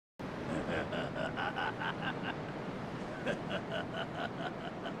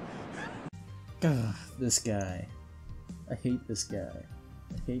Ugh, this guy. I hate this guy.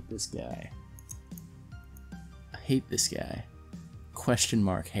 I hate this guy. I hate this guy. Question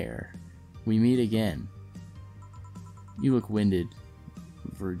mark hair. We meet again. You look winded,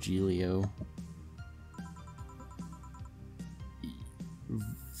 Virgilio.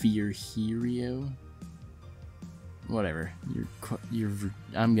 Virgilio? Whatever.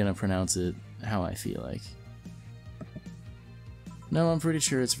 I'm gonna pronounce it how I feel like. No, I'm pretty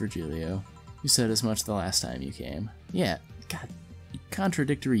sure it's Virgilio. You said as much the last time you came. Yeah, God,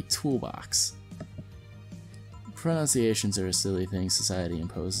 contradictory toolbox. Pronunciations are a silly thing society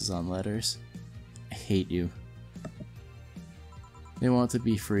imposes on letters. I hate you. They want to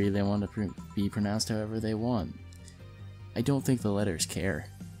be free, they want to be pronounced however they want. I don't think the letters care.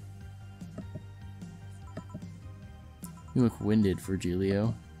 You look winded,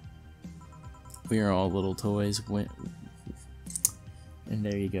 Virgilio. We are all little toys, and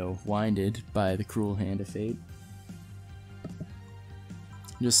there you go, winded by the cruel hand of fate.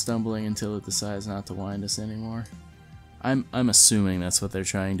 Just stumbling until it decides not to wind us anymore. I'm assuming that's what they're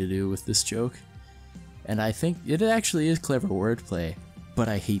trying to do with this joke. And I think it actually is clever wordplay, but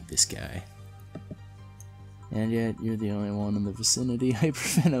I hate this guy. And yet, you're the only one in the vicinity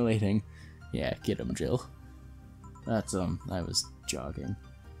hyperventilating. Yeah, get him, Jill. That's, I was jogging.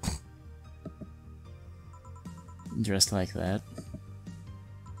 Dressed like that.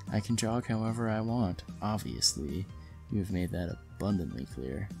 I can jog however I want, obviously. You have made that abundantly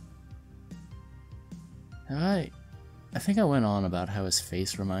clear. I think I went on about how his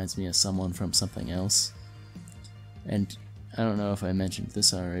face reminds me of someone from something else. And I don't know if I mentioned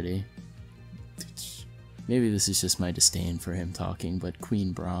this already. Maybe this is just my disdain for him talking, but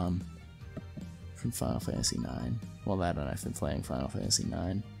Queen Brahm from Final Fantasy IX. Well, that and I've been playing Final Fantasy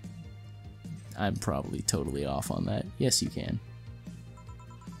IX. I'm probably totally off on that. Yes, you can.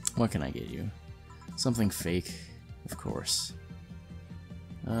 What can I get you? Something fake, of course.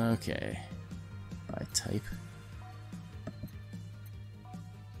 Okay. I type.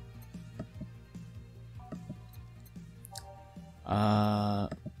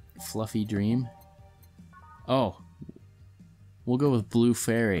 Fluffy Dream. Oh. We'll go with Blue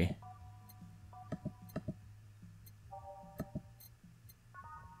Fairy.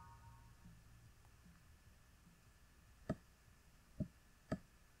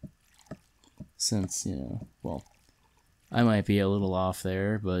 Since, you know, well, I might be a little off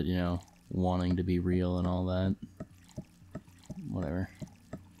there, but, you know, wanting to be real and all that. Whatever.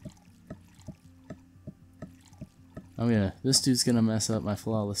 This dude's gonna mess up my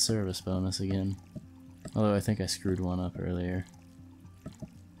flawless service bonus again. Although I think I screwed one up earlier.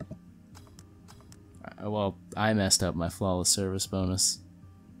 Well, I messed up my flawless service bonus.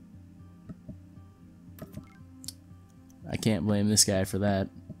 I can't blame this guy for that.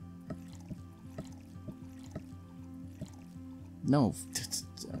 No,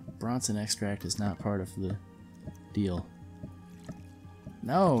 Bronson extract is not part of the deal.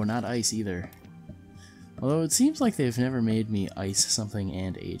 No, not ice either. Although it seems like they've never made me ice something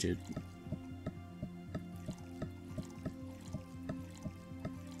and age it.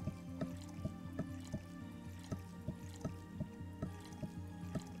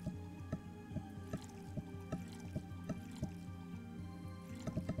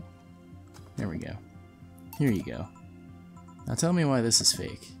 There we go. Here you go. Now tell me why this is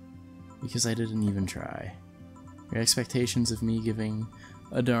fake. Because I didn't even try. Your expectations of me giving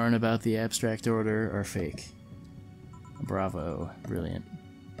a darn about the abstract order are fake. Bravo. Brilliant.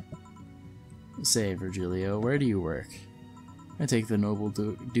 Say, Virgilio, where do you work? I take the noble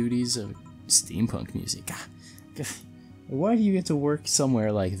duties of steampunk music. Why do you get to work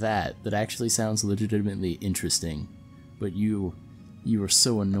somewhere like that actually sounds legitimately interesting? But you are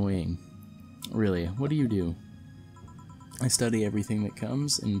so annoying. Really, what do you do? I study everything that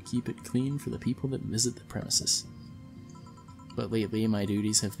comes and keep it clean for the people that visit the premises. But lately, my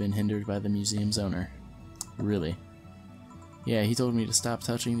duties have been hindered by the museum's owner. Really? Yeah, he told me to stop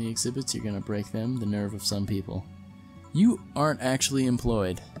touching the exhibits, you're gonna break them, the nerve of some people. You aren't actually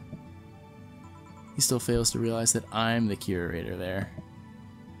employed. He still fails to realize that I'm the curator there.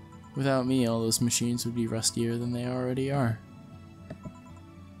 Without me, all those machines would be rustier than they already are.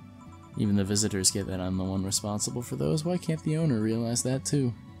 Even the visitors get that I'm the one responsible for those. Why can't the owner realize that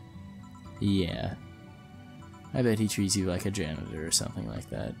too? Yeah. I bet he treats you like a janitor or something like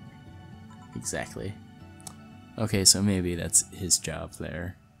that. Exactly. Okay, so maybe that's his job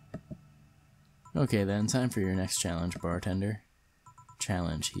there. Okay then, time for your next challenge, bartender.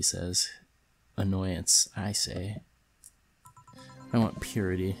 Challenge, he says. Annoyance, I say. I want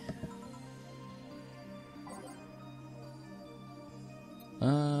purity.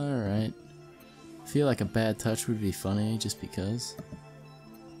 Alright. I feel like a bad touch would be funny just because.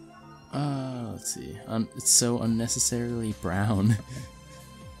 Let's see. It's so unnecessarily brown.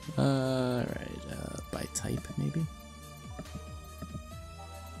 Alright, by type maybe?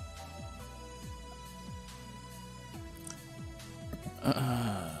 Alright.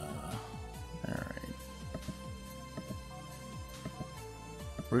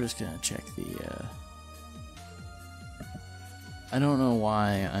 We're just gonna check the, I don't know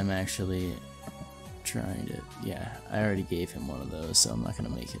why I'm actually trying to... Yeah, I already gave him one of those, so I'm not gonna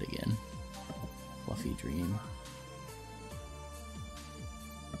make it again. Fluffy Dream.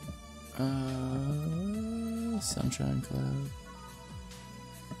 Sunshine Cloud.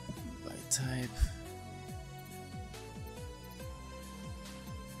 By type.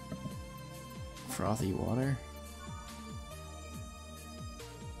 Frothy Water.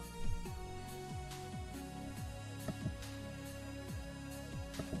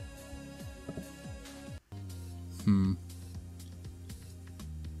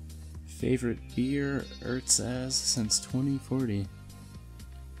 Favorite beer Ertzaz since 2040.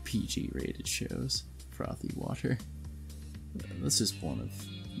 PG rated shows. Frothy Water. That's just one of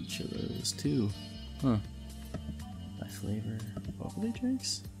each of those too. Huh. By flavor. Bubbly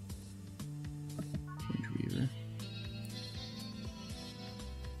drinks? Fringe Weaver.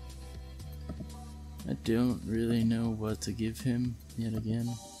 I don't really know what to give him yet again.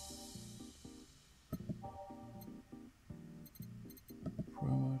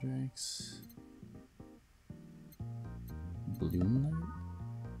 Promo drinks. Bloom Light?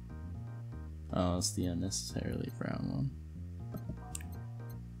 Oh, it's the unnecessarily brown one.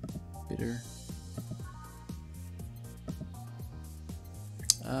 Bitter.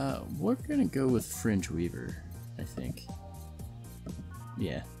 We're gonna go with Fringe Weaver, I think.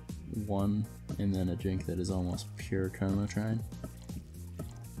 Yeah, one, and then a drink that is almost pure Chronotrine.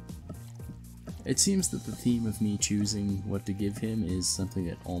 It seems that the theme of me choosing what to give him is something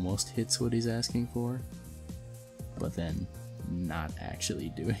that almost hits what he's asking for, but then not actually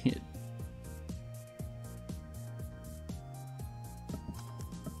doing it.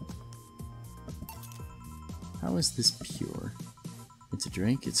 How is this pure? It's a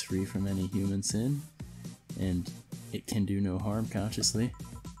drink, it's free from any human sin, and it can do no harm consciously.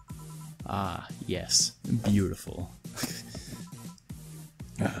 Ah, yes. Beautiful.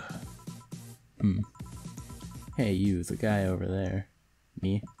 Hey you, the guy over there.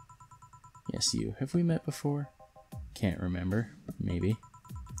 Me? Yes, you. Have we met before? Can't remember. Maybe.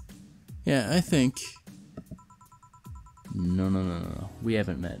 Yeah, I think... No. We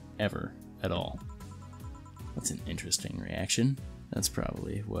haven't met ever. At all. That's an interesting reaction. That's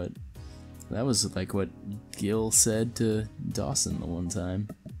probably what... That was like what Gil said to Dawson the one time.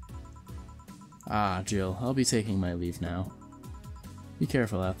 Ah, Jill, I'll be taking my leave now. Be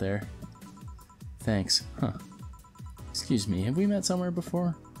careful out there. Thanks. Huh. Excuse me, have we met somewhere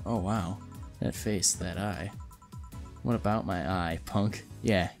before? Oh wow. That face, that eye. What about my eye, punk?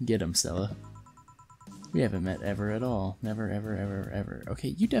 Yeah, get him, Stella. We haven't met ever at all. Never, ever, ever, ever. Okay,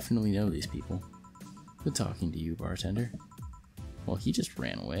 you definitely know these people. Good talking to you, bartender. Well, he just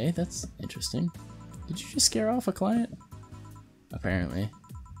ran away. That's interesting. Did you just scare off a client? Apparently.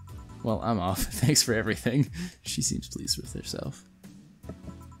 Well, I'm off. Thanks for everything. She seems pleased with herself.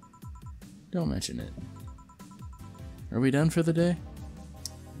 Don't mention it. Are we done for the day?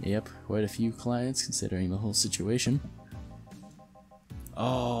 Yep, quite a few clients considering the whole situation.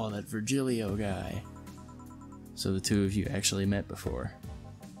 Oh, that Virgilio guy. So the two of you actually met before.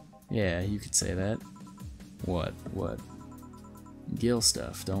 Yeah, you could say that. What? Gil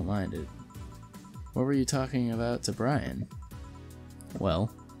stuff, don't mind it. What were you talking about to Brian?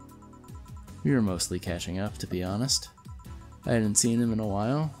 Well, we were mostly catching up, to be honest. I hadn't seen him in a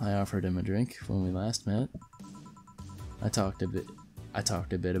while. I offered him a drink when we last met. I talked a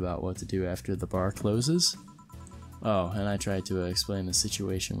bit about what to do after the bar closes. Oh, and I tried to explain the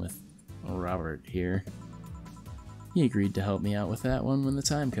situation with Robert here. He agreed to help me out with that one when the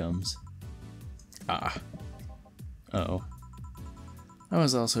time comes. Ah. Uh-oh. I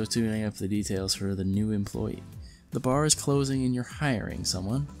was also tuning up the details for the new employee. The bar is closing and you're hiring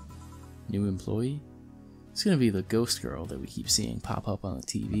someone. New employee? It's gonna be the ghost girl that we keep seeing pop up on the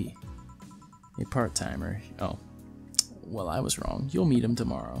TV. A part-timer. Oh. Well, I was wrong. You'll meet him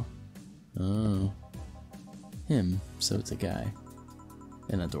tomorrow. Oh. Him. So it's a guy.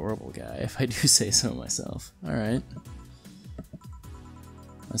 An adorable guy, if I do say so myself. Alright.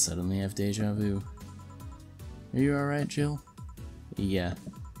 I suddenly have deja vu. Are you alright, Jill? Yeah.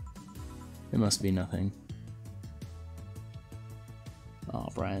 It must be nothing. Oh,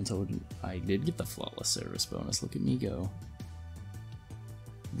 Brian told you I did get the flawless service bonus. Look at me go.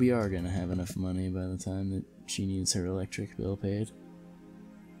 we are gonna have enough money by the time that she needs her electric bill paid.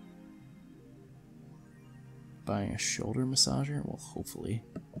 Buying a shoulder massager? Well, hopefully.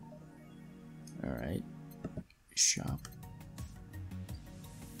 Alright. Shop.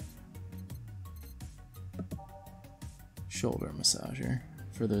 Shoulder massager.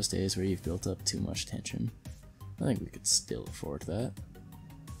 For those days where you've built up too much tension. I think we could still afford that.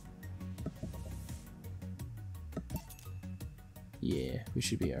 Yeah, we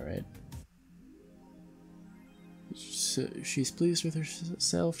should be alright. So she's pleased with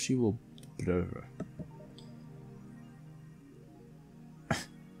herself, she will...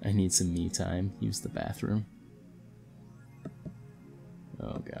 I need some me time. Use the bathroom.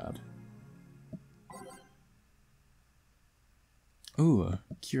 Oh god. Ooh, a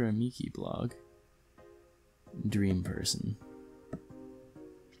Kiramiki blog. Dream person.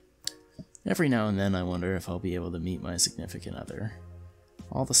 Every now and then I wonder if I'll be able to meet my significant other.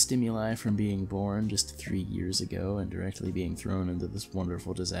 All the stimuli from being born just 3 years ago and directly being thrown into this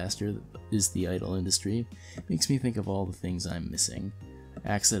wonderful disaster that is the idol industry makes me think of all the things I'm missing.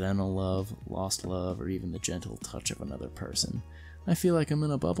 Accidental love, lost love, or even the gentle touch of another person. I feel like I'm in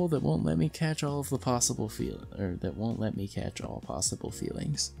a bubble that won't let me catch all of the possible possible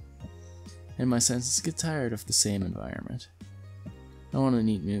feelings. And my senses get tired of the same environment. I want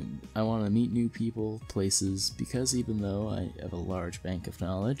to meet new people, places, because even though I have a large bank of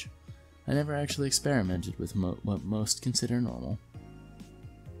knowledge, I never actually experimented with what most consider normal.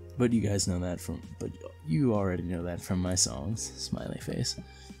 But you guys know that you already know that from my songs, smiley face.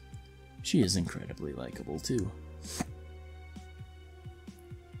 She is incredibly likable too.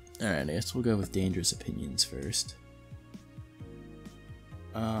 Alright, I guess we'll go with dangerous opinions first.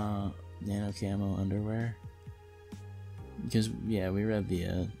 Nano camo underwear. Because, yeah, we read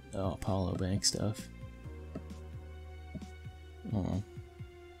the Apollo Bank stuff. Oh.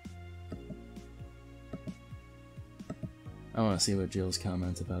 I want to see what Jill's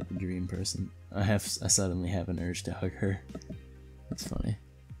comment about the dream person. I suddenly have an urge to hug her. That's funny.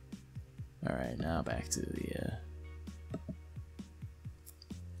 Alright, now back to the,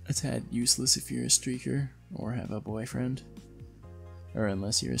 a tad useless if you're a streaker, or have a boyfriend. Or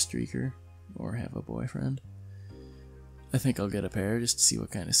unless you're a streaker, or have a boyfriend. I think I'll get a pair just to see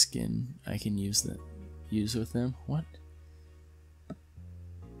what kind of skin I can use with them. What?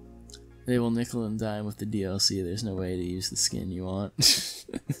 They will nickel and dime with the DLC. There's no way to use the skin you want.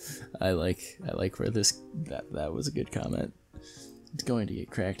 I like where that was a good comment. It's going to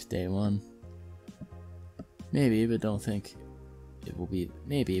get cracked day one. Maybe, but don't think it will be.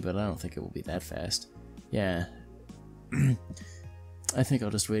 Maybe, but I don't think it will be that fast. Yeah. I think I'll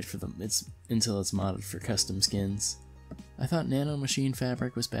just wait for them. Until it's modded for custom skins. I thought nano machine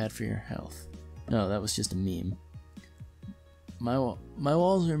fabric was bad for your health. No, that was just a meme. My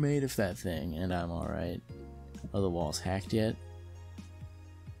walls are made of that thing, and I'm alright. Are the walls hacked yet?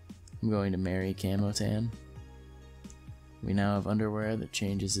 I'm going to marry Camotan. We now have underwear that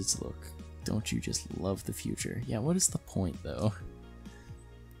changes its look. Don't you just love the future? Yeah, what is the point, though?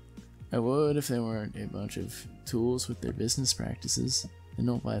 I would if there weren't a bunch of tools with their business practices. Then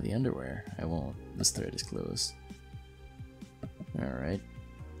don't buy the underwear. I won't. This thread is closed. Alright.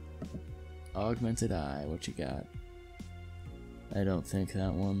 Augmented eye, what you got? I don't think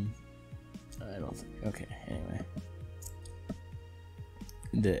that one. Okay, anyway.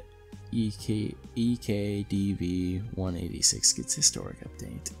 The EKDV 186 gets historic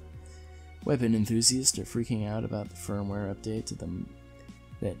update. Weapon enthusiasts are freaking out about the firmware update to them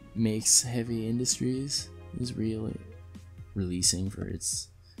that makes Heavy Industries is releasing for its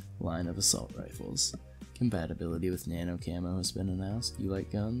line of assault rifles. Compatibility with nano camo has been announced. You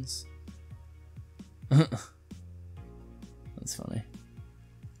like guns? That's funny.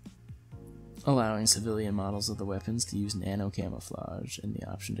 Allowing civilian models of the weapons to use nano camouflage and the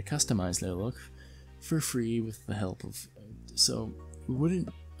option to customize their look for free with the help of... So, wouldn't...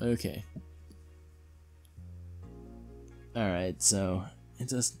 Okay. Alright, so...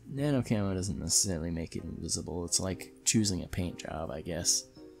 Nano camo doesn't necessarily make it invisible. It's like choosing a paint job, I guess.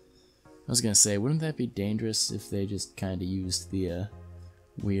 I was gonna say, wouldn't that be dangerous if they just kinda used the,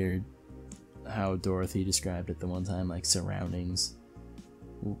 weird... how Dorothy described it the one time, like surroundings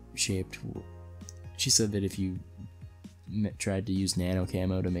shaped. She said that if you tried to use nano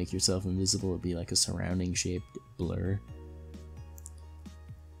camo to make yourself invisible, it'd be like a surrounding shaped blur.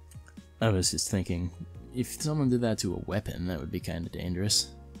 I was just thinking, if someone did that to a weapon, that would be kinda dangerous.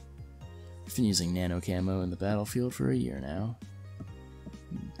 I've been using nano camo in the battlefield for a year now.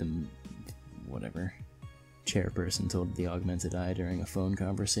 Whatever chairperson told the augmented eye during a phone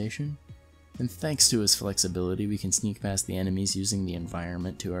conversation. And thanks to his flexibility, we can sneak past the enemies using the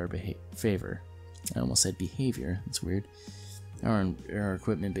environment to our favor. I almost said behavior, that's weird. Our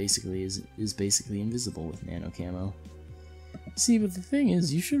equipment basically is basically invisible with nano camo. See, but the thing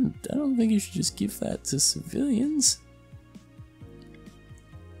is, I don't think you should just give that to civilians.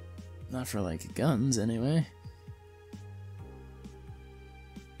 Not for, like, guns, anyway.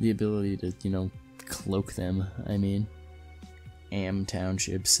 The ability to, you know, cloak them, I mean. Am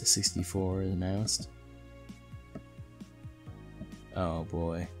Townships 64 is announced. Oh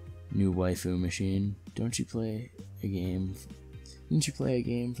boy. New waifu machine. Didn't you play a game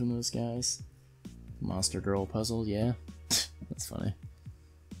from those guys? Monster Girl Puzzle, yeah? That's funny.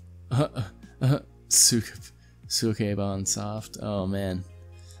 Sukebon Soft. Oh man.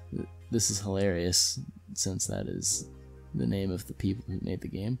 This is hilarious, since that is the name of the people who made the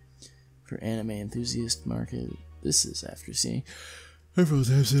game. For anime enthusiast market, this is after seeing several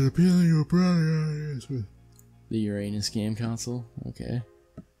times an appealing to a broader audience with the Uranus game console. Okay.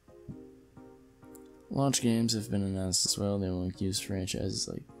 Launch games have been announced as well. They will use franchises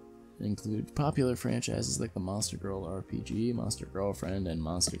include popular franchises like the Monster Girl RPG, Monster Girlfriend, and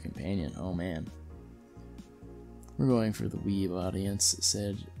Monster Companion. Oh man. We're going for the weeb audience,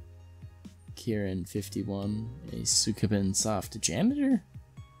 said Kieran51, a Sukeben Soft janitor?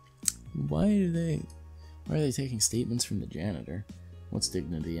 Why are they taking statements from the janitor? What's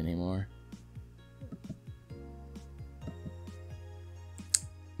dignity anymore?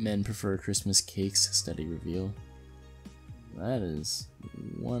 Men prefer Christmas cakes, study reveal. That is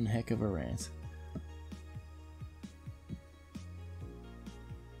one heck of a rant.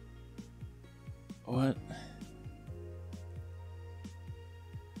 What?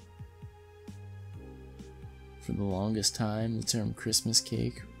 For the longest time, the term Christmas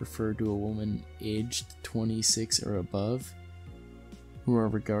cake referred to a woman aged 26 or above who are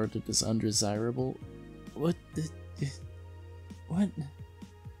regarded as undesirable. What?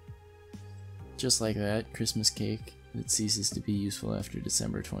 Just like that, Christmas cake that ceases to be useful after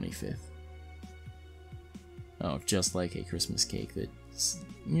December 25th. Oh, just like a Christmas cake that's...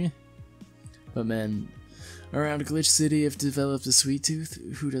 yeah. But men around Glitch City have developed a sweet tooth.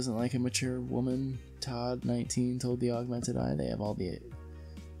 Who doesn't like a mature woman? Todd, 19, told the Augmented Eye. They have all the...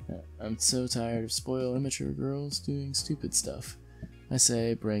 I'm so tired of spoiled immature girls doing stupid stuff. I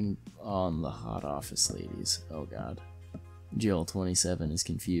say, bring on the hot office ladies. Oh god. Jill, 27, is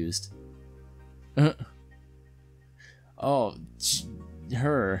confused. Oh,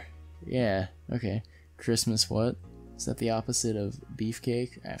 her. Yeah, okay. Christmas what? Is that the opposite of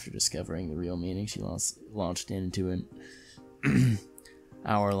beefcake? After discovering the real meaning, she launched into an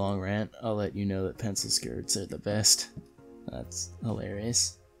hour-long rant. I'll let you know that pencil skirts are the best. That's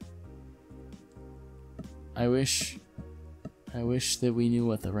hilarious. I wish that we knew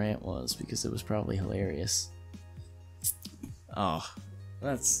what the rant was, because it was probably hilarious. Oh,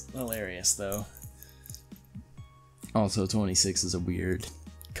 that's hilarious, though. Also, 26 is a weird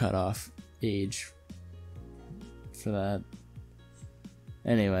cutoff age for that.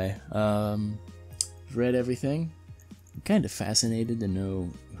 Anyway, read everything. I'm kind of fascinated to know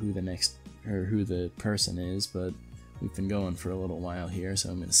who the person is, but we've been going for a little while here, so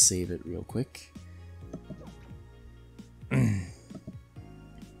I'm gonna save it real quick.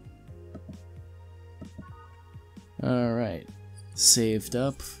 Alright, saved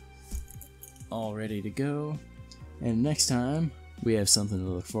up, all ready to go, and next time we have something to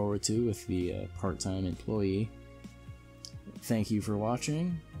look forward to with the part-time employee. Thank you for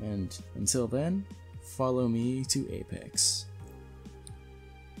watching, and until then, follow me to Apex.